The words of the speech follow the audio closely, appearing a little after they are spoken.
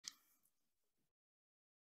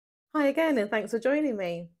Hi again, and thanks for joining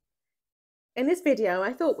me. In this video,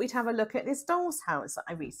 I thought we'd have a look at this doll's house that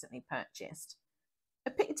I recently purchased.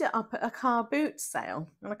 I picked it up at a car boot sale,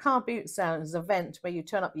 and a car boot sale is an event where you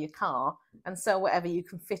turn up your car and sell whatever you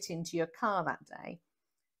can fit into your car that day.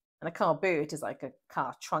 And a car boot is like a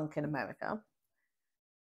car trunk in America.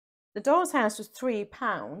 The doll's house was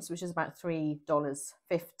 £3, which is about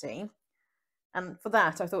 $3.50. And for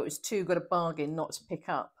that, I thought it was too good a bargain not to pick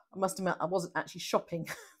up. I must admit, I wasn't actually shopping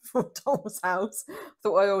for a doll's house. I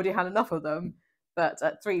thought I already had enough of them. But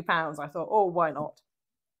at £3, I thought, oh, why not?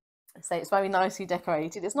 So it's very nicely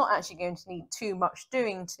decorated. It's not actually going to need too much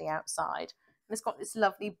doing to the outside. And it's got this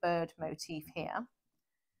lovely bird motif here.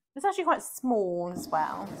 It's actually quite small as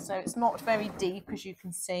well, so it's not very deep, as you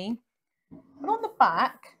can see. But on the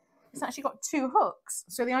back, it's actually got two hooks.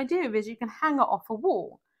 So the idea is you can hang it off a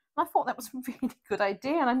wall. And I thought that was a really good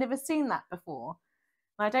idea, and I'd never seen that before.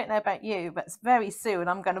 And I don't know about you, but very soon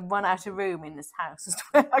I'm going to run out of room in this house as to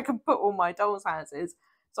where I can put all my doll's houses.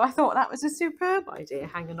 So I thought that was a superb idea,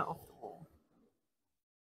 hanging it off the wall.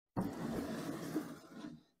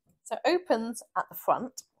 So it opens at the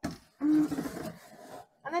front. And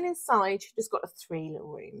then inside, you've just got three little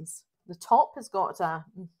rooms. The top has got a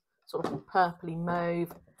sort of purpley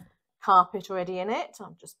mauve carpet already in it.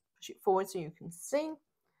 I'll just push it forward so you can see.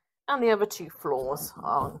 And the other two floors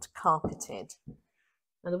aren't carpeted.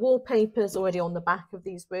 Now the wallpaper's already on the back of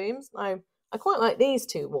these rooms. Now, I quite like these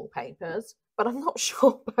two wallpapers, but I'm not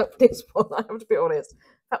sure about this one, I have to be honest.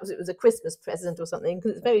 Perhaps it was a Christmas present or something,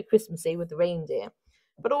 because it's very Christmassy with the reindeer.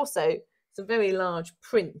 But also, it's a very large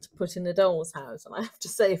print put in the doll's house. And I have to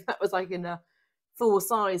say, if that was like in a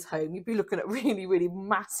full-size home, you'd be looking at really, really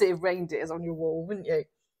massive reindeers on your wall, wouldn't you?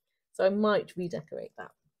 So I might redecorate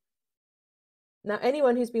that. Now,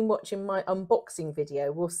 anyone who's been watching my unboxing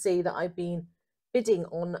video will see that I've been bidding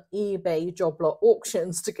on eBay job lot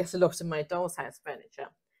auctions to get a lot of my doll's house furniture.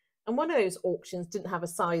 And one of those auctions didn't have a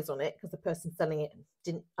size on it because the person selling it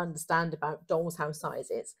didn't understand about doll's house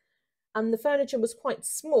sizes. And the furniture was quite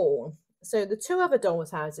small. So the two other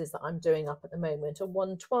doll's houses that I'm doing up at the moment are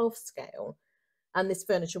 1/12 scale. And this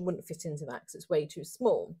furniture wouldn't fit into that because it's way too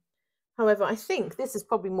small. However, I think this is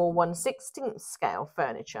probably more 1/16 scale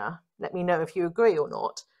furniture. Let me know if you agree or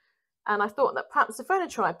not. And I thought that perhaps the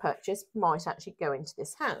furniture I purchased might actually go into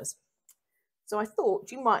this house. So I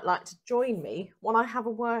thought you might like to join me while I have a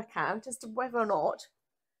workout as to whether or not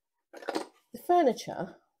the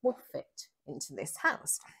furniture will fit into this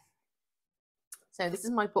house. So this is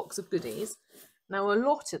my box of goodies. Now a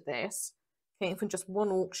lot of this came from just one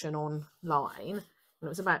auction online, and it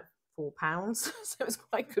was about £4, so it was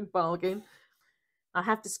quite a good bargain. I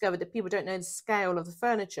have discovered that people don't know the scale of the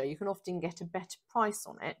furniture. You can often get a better price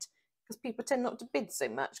on it because people tend not to bid so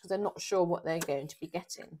much because they're not sure what they're going to be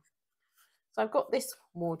getting. So I've got this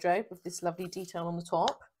wardrobe with this lovely detail on the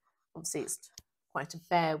top. Obviously it's quite a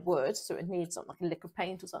bare wood, so it needs something like a lick of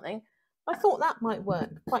paint or something. I thought that might work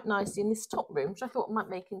quite nicely in this top room, which I thought might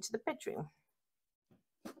make into the bedroom.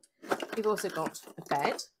 We've also got a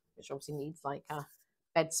bed, which obviously needs like a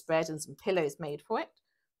bedspread and some pillows made for it.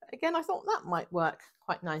 But again, I thought that might work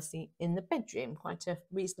quite nicely in the bedroom, quite a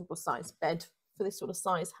reasonable sized bed for this sort of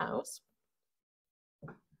size house.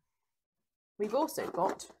 We've also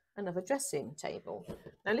got another dressing table.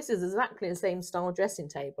 Now this is exactly the same style dressing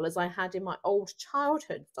table as I had in my old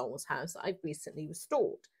childhood doll's house that I've recently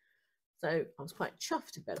restored. So I was quite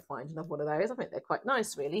chuffed to be able to find another one of those. I think they're quite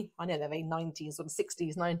nice, really. I know they're very 90s, sort of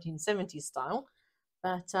 60s, 1970s style,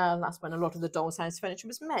 but that's when a lot of the doll's house furniture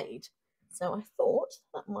was made. So I thought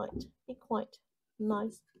that might be quite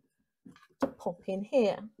nice to pop in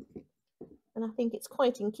here. And I think it's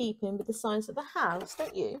quite in keeping with the size of the house,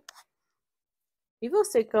 don't you? We've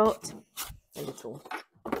also got a little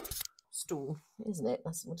stool, isn't it?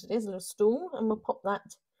 That's what it is, a little stool, and we'll pop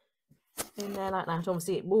that in there like that.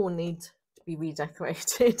 Obviously it will need to be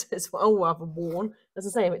redecorated. It's well rather worn. As I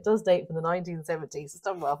say, it does date from the 1970s. It's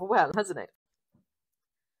done rather well, hasn't it?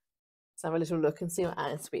 Let's have a little look and see what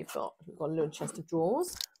else we've got. We've got a little chest of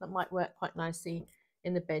drawers that might work quite nicely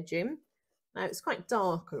in the bedroom. Now it's quite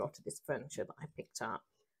dark, a lot of this furniture that I picked up,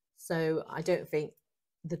 so I don't think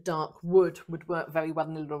the dark wood would work very well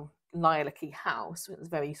in a little lilac-y house. It's a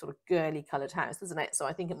very sort of girly coloured house, isn't it? So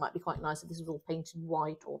I think it might be quite nice if this was all painted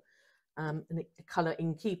white or a colour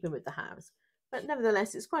in keeping with the house. But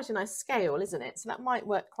nevertheless, it's quite a nice scale, isn't it? So that might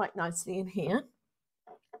work quite nicely in here.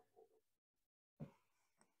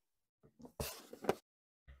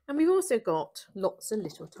 And we've also got lots of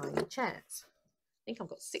little tiny chairs. I think I've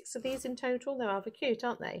got 6 of these in total. They're rather cute,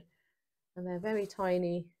 aren't they? And they're very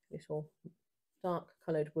tiny little dark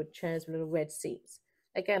coloured wood chairs with little red seats.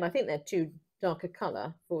 Again, I think they're too darker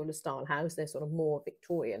colour for the style house. They're sort of more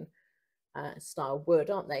Victorian style wood,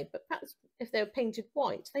 aren't they? But perhaps if they were painted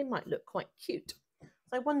white, they might look quite cute. So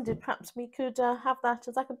I wondered perhaps we could have that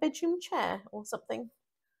as like a bedroom chair or something.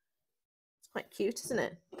 It's quite cute, isn't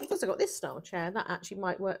it? I've also got this style chair that actually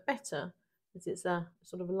might work better because it's a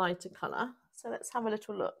sort of a lighter colour. So let's have a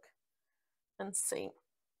little look and see.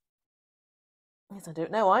 Yes, I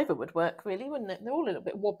don't know, either would work really, wouldn't it? They're all a little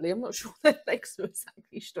bit wobbly. I'm not sure their legs are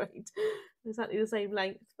exactly straight, exactly the same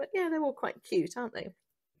length, but yeah, they're all quite cute, aren't they?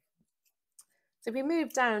 So if we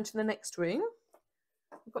move down to the next room,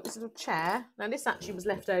 we've got this little chair. Now this actually was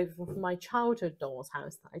left over from my childhood doll's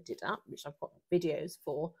house that I did up, which I've got videos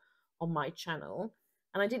for on my channel.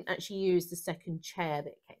 And I didn't actually use the second chair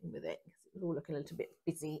that came with it because it was all looking a little bit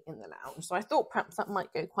busy in the lounge. So I thought perhaps that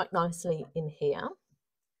might go quite nicely in here.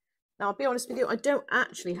 Now, I'll be honest with you, I don't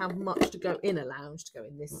actually have much to go in a lounge to go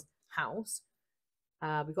in this house.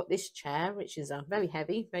 We've got this chair, which is very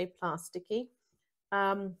heavy, very plasticky,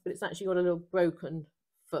 but it's actually got a little broken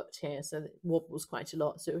foot here, so it wobbles quite a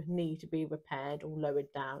lot, so it would need to be repaired or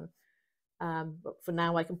lowered down. But for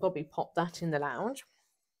now, I can probably pop that in the lounge.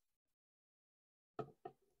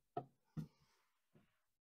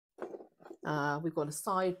 We've got a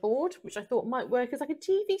sideboard, which I thought might work as like a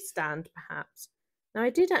TV stand, perhaps. Now, I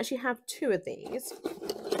did actually have two of these,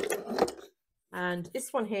 and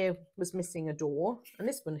this one here was missing a door, and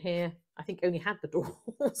this one here, I think, only had the door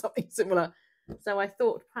or something similar. So I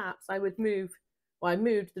thought perhaps I would move, well, I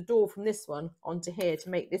moved the door from this one onto here to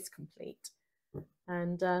make this complete.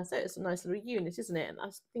 And so it's a nice little unit, isn't it? And I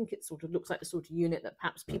think it sort of looks like the sort of unit that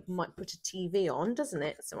perhaps people might put a TV on, doesn't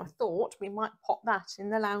it? So I thought we might pop that in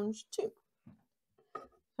the lounge too.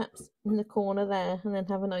 Perhaps in the corner there, and then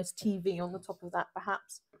have a nice TV on the top of that,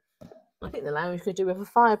 perhaps. I think the lounge could do with a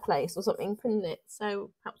fireplace or something, couldn't it? So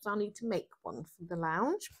perhaps I'll need to make one for the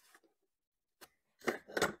lounge.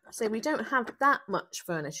 So we don't have that much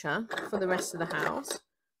furniture for the rest of the house.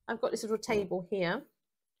 I've got this little table here,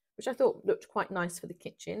 which I thought looked quite nice for the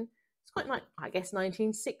kitchen. It's quite like, I guess,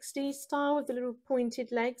 1960s style with the little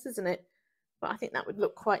pointed legs, isn't it? But I think that would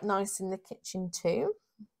look quite nice in the kitchen too.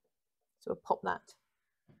 So we'll pop that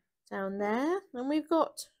down there. And we've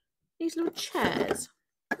got these little chairs.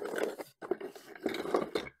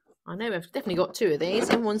 I know I've definitely got two of these.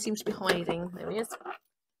 Everyone seems to be hiding. There he is.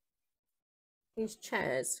 These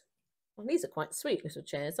chairs. Well, these are quite sweet little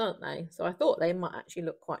chairs, aren't they? So I thought they might actually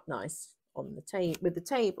look quite nice on the table with the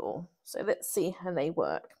table. So let's see how they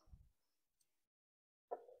work.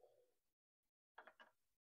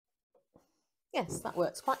 Yes, that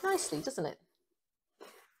works quite nicely, doesn't it?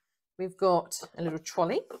 We've got a little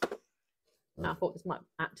trolley. Now, I thought this might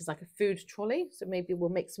act as like a food trolley, so maybe we'll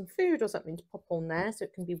make some food or something to pop on there so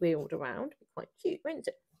it can be wheeled around. Be quite cute, won't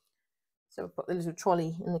it? So we've got the little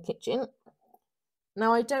trolley in the kitchen.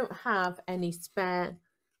 Now, I don't have any spare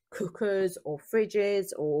cookers or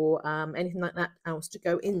fridges or anything like that else to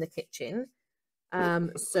go in the kitchen.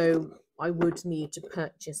 So I would need to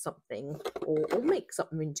purchase something or make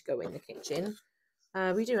something to go in the kitchen.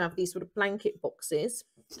 We do have these sort of blanket boxes.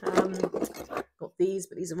 Got these,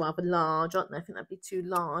 but these are rather large, aren't they? I think that'd be too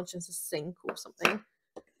large as a sink or something.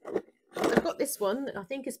 I've got this one that I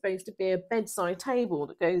think is supposed to be a bedside table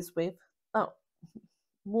that goes with that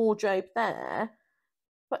wardrobe there.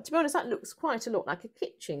 But to be honest, that looks quite a lot like a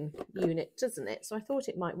kitchen unit, doesn't it? So I thought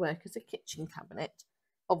it might work as a kitchen cabinet.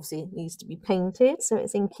 Obviously, it needs to be painted, so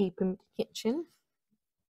it's in keeping with the kitchen.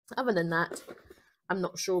 Other than that, I'm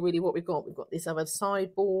not sure really what we've got. We've got this other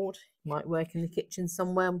sideboard. Might work in the kitchen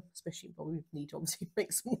somewhere, especially probably need to obviously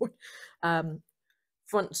make some more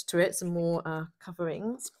front to it, some more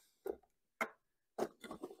coverings.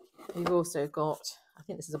 We've also got, I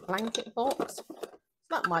think this is a blanket box.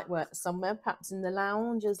 That might work somewhere, perhaps in the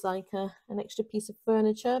lounge as like an extra piece of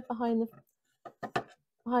furniture behind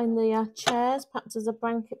the chairs, perhaps as a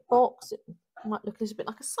blanket box. It might look a little bit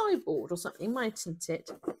like a sideboard or something, mightn't it?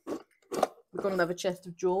 We've got another chest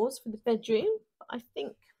of drawers for the bedroom, but I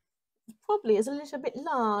think it probably is a little bit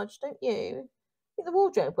large, don't you? I think the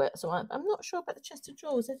wardrobe works all right, but I'm not sure about the chest of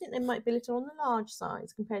drawers. I think they might be a little on the large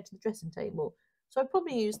size compared to the dressing table. So I'd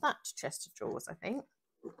probably use that chest of drawers, I think.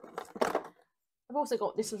 I've also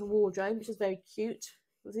got this little wardrobe, which is very cute,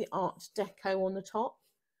 with the art deco on the top.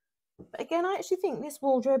 But again, I actually think this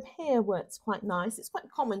wardrobe here works quite nice. It's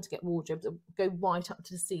quite common to get wardrobes that go right up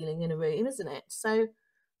to the ceiling in a room, isn't it? So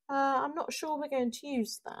I'm not sure we're going to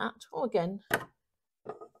use that. Or again,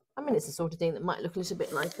 I mean, it's the sort of thing that might look a little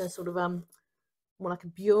bit like a sort of more like a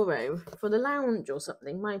bureau for the lounge or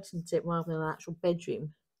something, mightn't it, rather than an actual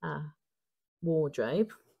bedroom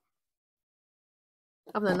wardrobe.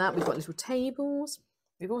 Other than that, we've got little tables.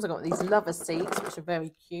 We've also got these lover seats, which are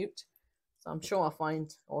very cute. So I'm sure I'll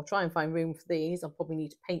find, or try and find room for these. I'll probably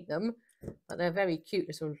need to paint them, but they're very cute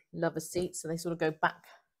little lover seats. So they sort of go back,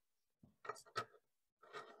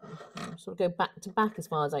 to back as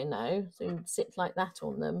far as I know. So you sit like that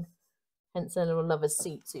on them. Hence a little lover's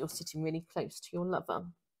seat. So you're sitting really close to your lover.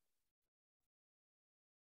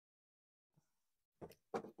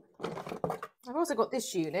 I've also got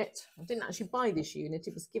this unit. I didn't actually buy this unit.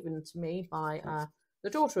 It was given to me by the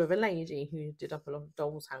daughter of a lady who did up a lot of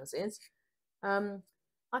dolls' houses.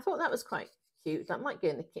 I thought that was quite cute. That might go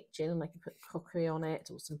in the kitchen and I could put crockery on it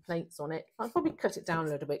or some plates on it. I'll probably cut it down a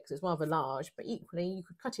little bit because it's rather large, but equally you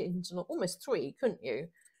could cut it into almost 3, couldn't you?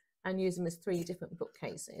 And use them as 3 different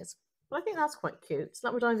bookcases. But I think that's quite cute. So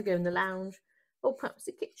that would either go in the lounge or perhaps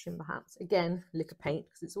the kitchen, perhaps. Again, liquor paint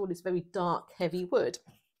because it's all this very dark, heavy wood.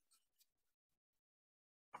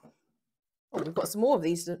 Oh, we've got some more of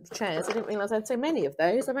these chairs. I didn't realise I had so many of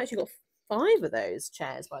those. I've actually got 5 of those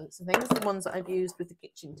chairs by the looks of things, the ones that I've used with the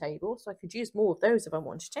kitchen table, so I could use more of those if I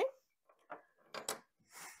wanted to.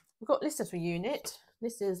 We've got this little unit.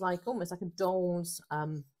 This is like almost like a doll's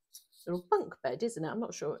little bunk bed, isn't it? I'm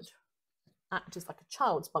not sure it acts as like a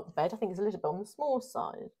child's bunk bed. I think it's a little bit on the small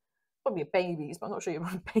side. Probably a baby's, but I'm not sure you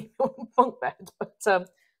want a baby on a bunk bed. But it's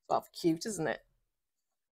rather cute, isn't it?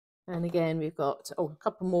 And again, we've got a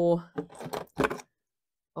couple more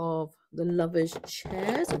of the lovers'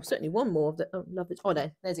 chairs, or certainly one more of the lovers. Oh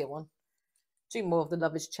no, there's the other one. 2 more of the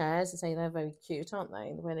lovers' chairs. I say they're very cute, aren't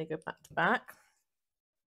they? The way they go back to back.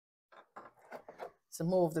 Some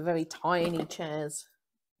more of the very tiny chairs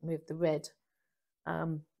with the red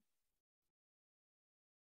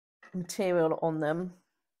material on them.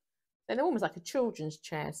 They're almost like a children's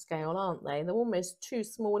chair scale, aren't they? They're almost too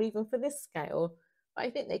small even for this scale. But I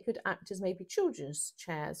think they could act as maybe children's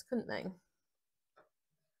chairs, couldn't they?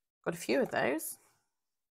 Got a few of those.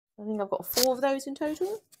 I think I've got 4 of those in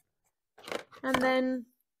total. And then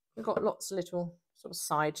we've got lots of little sort of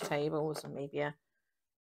side tables and maybe a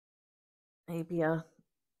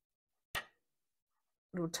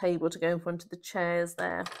little table to go in front of the chairs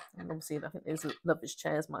there. And obviously I think those lovers'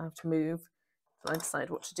 chairs might have to move so I decide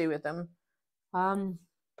what to do with them. But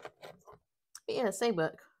yes, they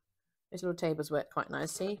work. Those little tables work quite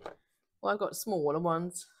nicely. Well, I've got smaller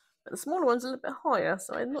ones, but the smaller ones are a little bit higher,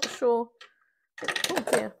 so I'm not sure. Oh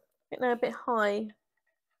dear, I think they're a bit high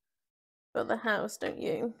for the house, don't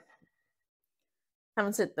you?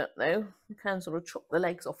 Having said that though, you can sort of chop the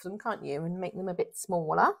legs off them, can't you, and make them a bit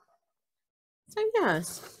smaller. So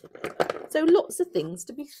yes, so lots of things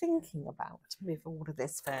to be thinking about with all of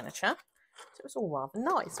this furniture. So it's all rather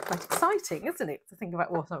nice, quite exciting, isn't it, to think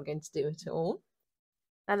about what I'm going to do with it all.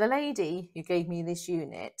 Now the lady who gave me this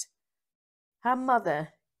unit, her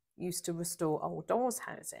mother used to restore old dolls'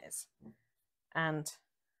 houses, and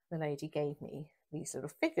the lady gave me these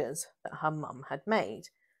little figures that her mum had made.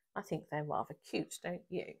 I think they're rather cute, don't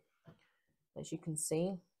you? As you can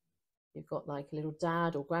see, you've got like a little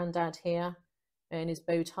dad or granddad here in his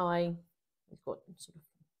bow tie. He's got sort of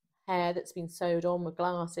hair that's been sewed on with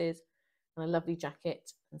glasses and a lovely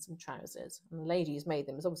jacket and some trousers. And the lady who's made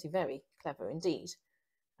them is obviously very clever indeed.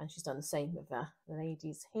 And she's done the same with the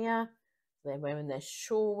ladies here. They're wearing their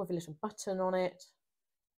shawl with a little button on it.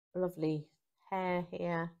 Lovely hair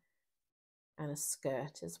here and a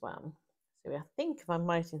skirt as well. So I think, if I'm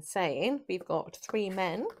right in saying, we've got 3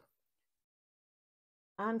 men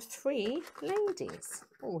and 3 ladies,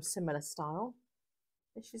 all similar style.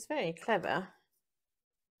 She's very clever,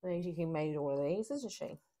 the lady who made all of these, isn't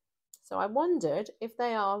she? So I wondered if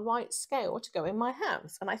they are right scale to go in my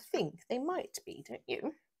house, and I think they might be, don't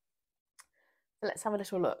you? So let's have a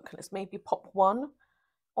little look. Let's maybe pop one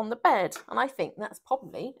on the bed, and I think that's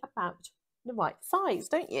probably about the right size,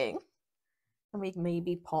 don't you? And we can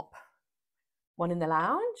maybe pop one in the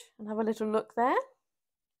lounge and have a little look there.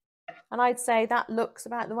 And I'd say that looks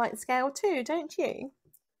about the right scale too, don't you?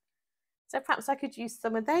 So perhaps I could use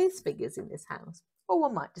some of those figures in this house, or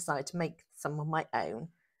I might decide to make some of my own.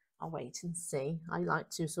 I'll wait and see. I like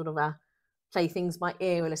to sort of play things by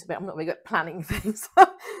ear a little bit. I'm not very good at planning things.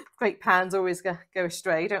 Great plans always go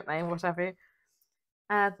astray, don't they, and whatever.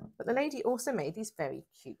 But the lady also made these very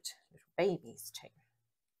cute little babies too.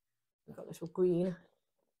 We've got a little green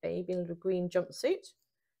baby, a little green jumpsuit.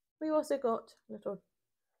 We also got a little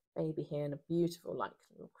baby here in a beautiful, like,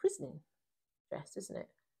 little christening dress, isn't it?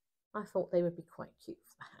 I thought they would be quite cute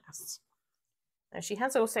for the house. Now, she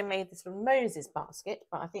has also made this little Moses basket,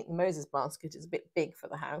 but I think the Moses basket is a bit big for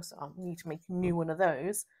the house. I'll need to make a new one of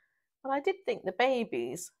those. But I did think the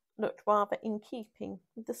babies looked rather in keeping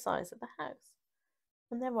with the size of the house.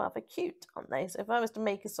 And they're rather cute, aren't they? So if I was to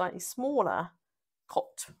make a slightly smaller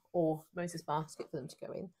cot or Moses basket for them to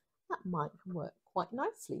go in, that might work quite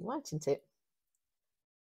nicely, mightn't it?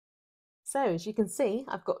 So as you can see,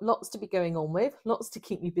 I've got lots to be going on with, lots to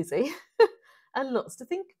keep me busy and lots to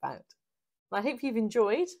think about. I hope you've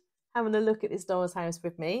enjoyed having a look at this doll's house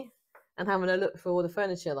with me and having a look for all the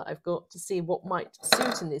furniture that I've got to see what might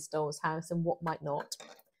suit in this doll's house and what might not.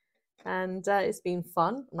 And it's been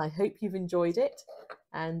fun, and I hope you've enjoyed it,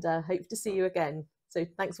 and hope to see you again. So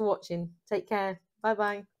thanks for watching. Take care. Bye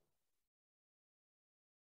bye.